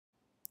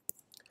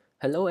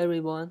Hello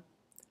everyone.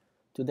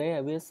 Today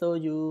I will show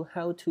you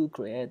how to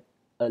create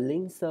a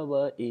link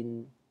server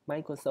in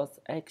Microsoft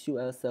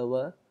Sql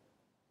Server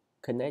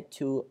connect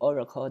to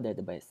Oracle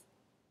database.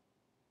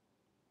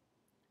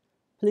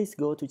 Please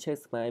go to check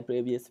my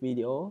previous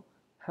video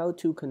how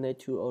to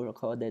connect to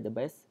Oracle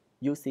database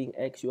using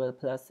SQL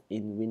Plus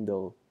in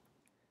Windows.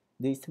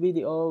 This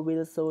video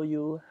will show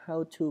you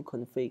how to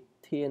configure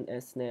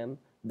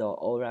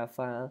tnsname.ora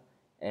file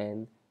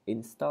and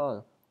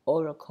install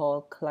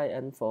Oracle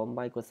client for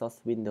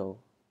Microsoft Windows.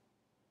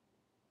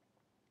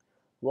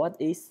 What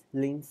is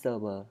link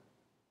server?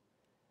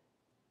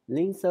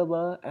 Link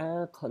servers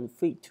are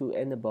configured to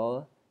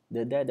enable the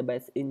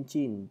database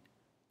engine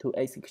to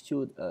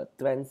execute a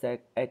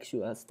transact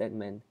SQL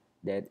statement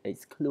that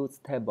excludes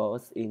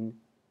tables in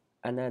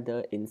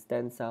another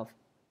instance of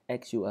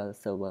SQL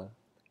Server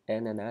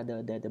and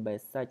another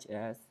database such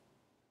as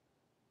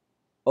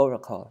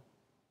Oracle.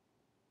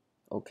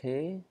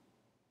 Okay,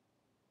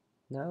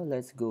 now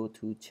let's go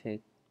to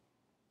check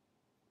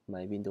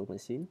my Windows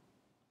machine.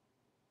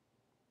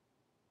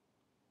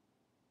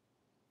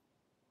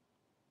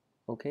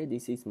 Okay,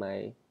 this is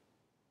my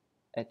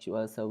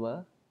SQL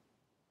Server.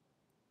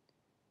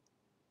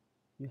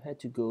 You have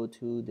to go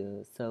to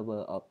the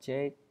server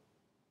object.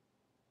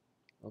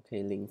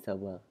 Okay, link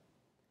server.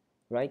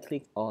 Right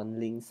click on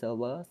link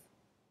servers,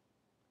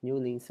 new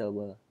link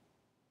server.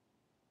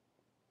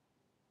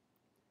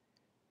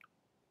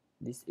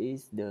 This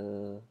is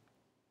the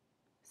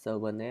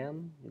server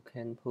name. You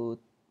can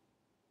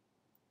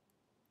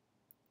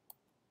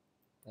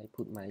I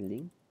put my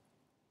link.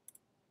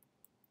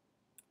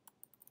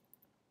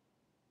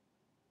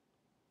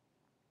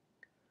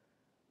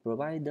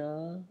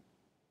 Provider,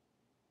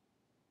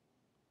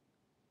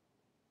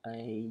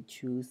 I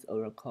choose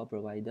Oracle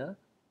provider.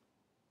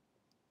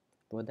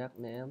 Product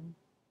name,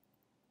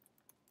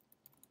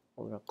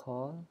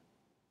 Oracle.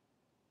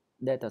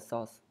 Data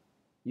source,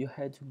 you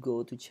have to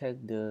go to check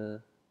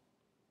the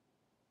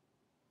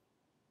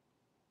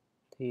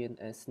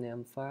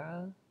tnsname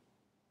file.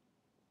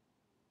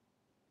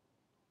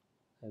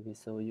 I will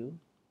show you.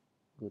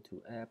 Go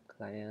to app,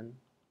 client,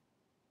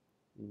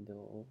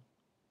 window.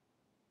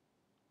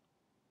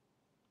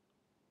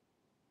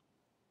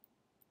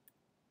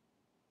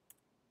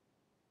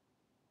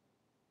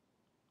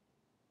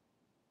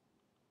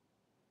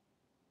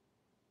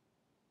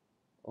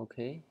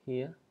 Okay,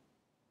 here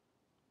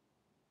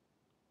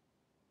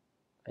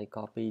I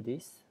copy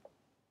this.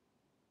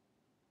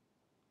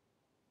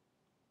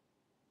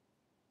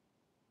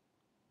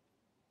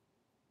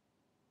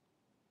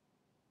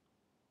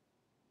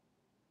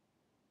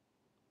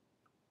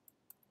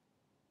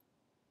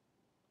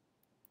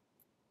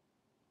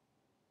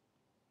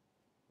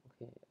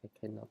 Okay, I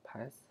cannot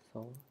pass,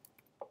 so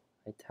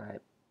I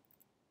type.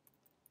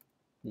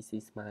 This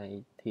is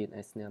my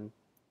tnsname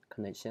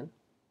connection.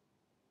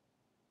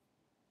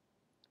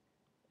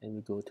 And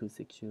we go to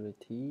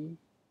security.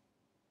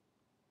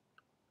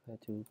 I have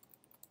to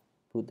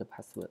put the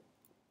password,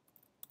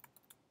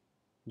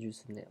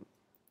 username.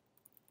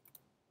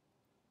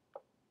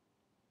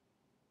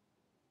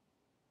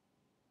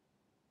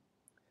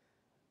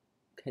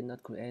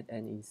 Cannot create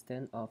an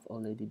instance of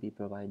OLEDB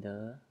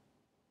provider.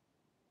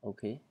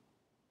 Okay.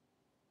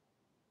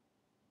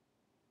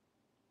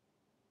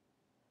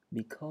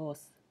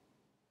 Because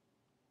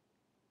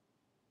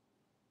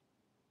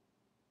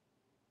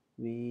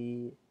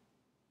we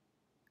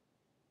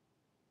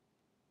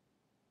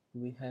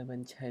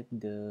haven't checked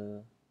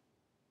the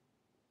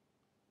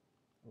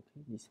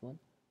this one.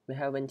 We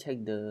haven't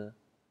checked the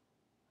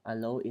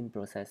allow in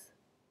process.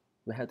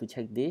 We have to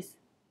check this.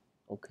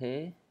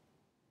 Okay.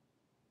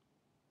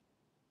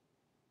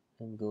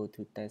 And go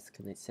to test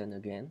connection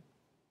again.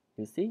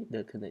 You see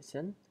the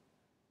connection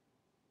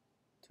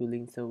to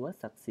link server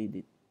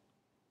succeeded.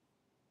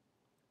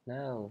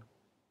 Now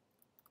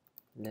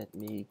let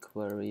me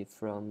query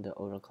from the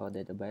Oracle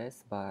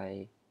database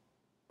by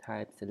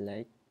type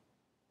select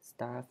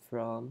start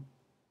from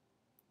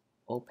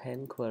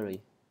open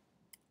query.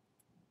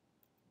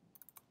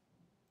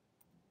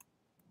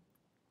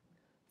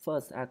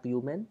 First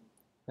argument,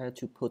 where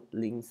to put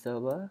link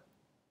server.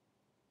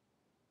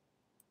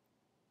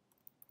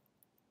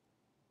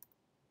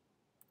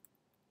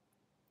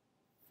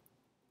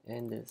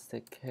 And the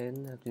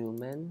second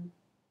argument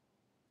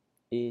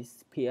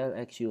is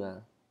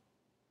PLSQL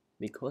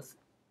because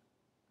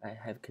I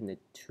have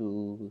connected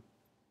to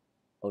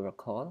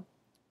Oracle.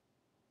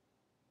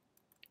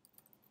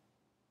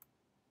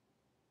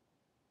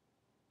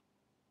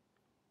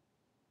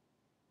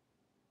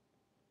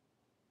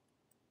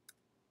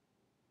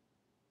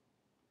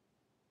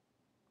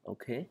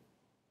 Okay,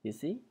 you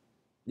see,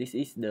 this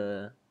is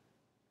the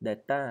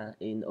data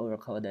in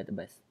Oracle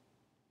database,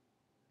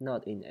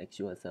 not in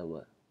SQL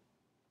Server.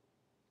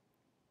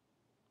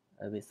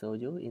 I will show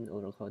you in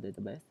Oracle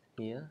database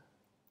here.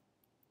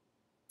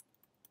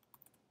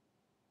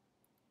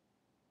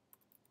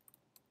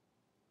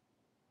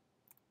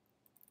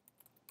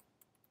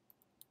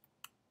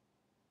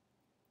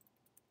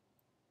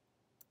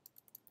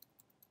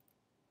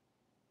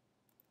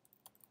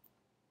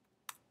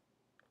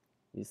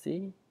 You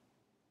see,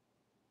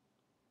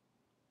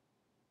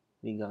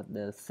 we got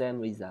the same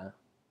result.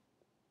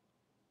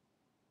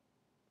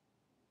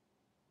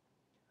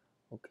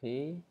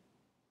 Okay,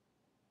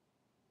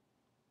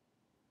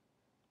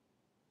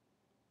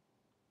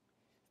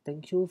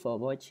 thank you for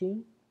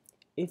watching.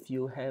 If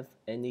you have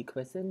any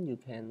question, you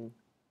can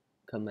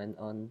comment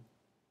on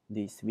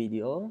this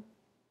video.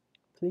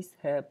 Please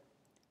help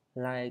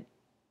like,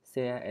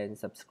 share and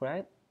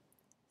subscribe.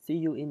 See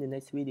you in the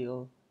next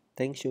video.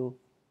 Thank you.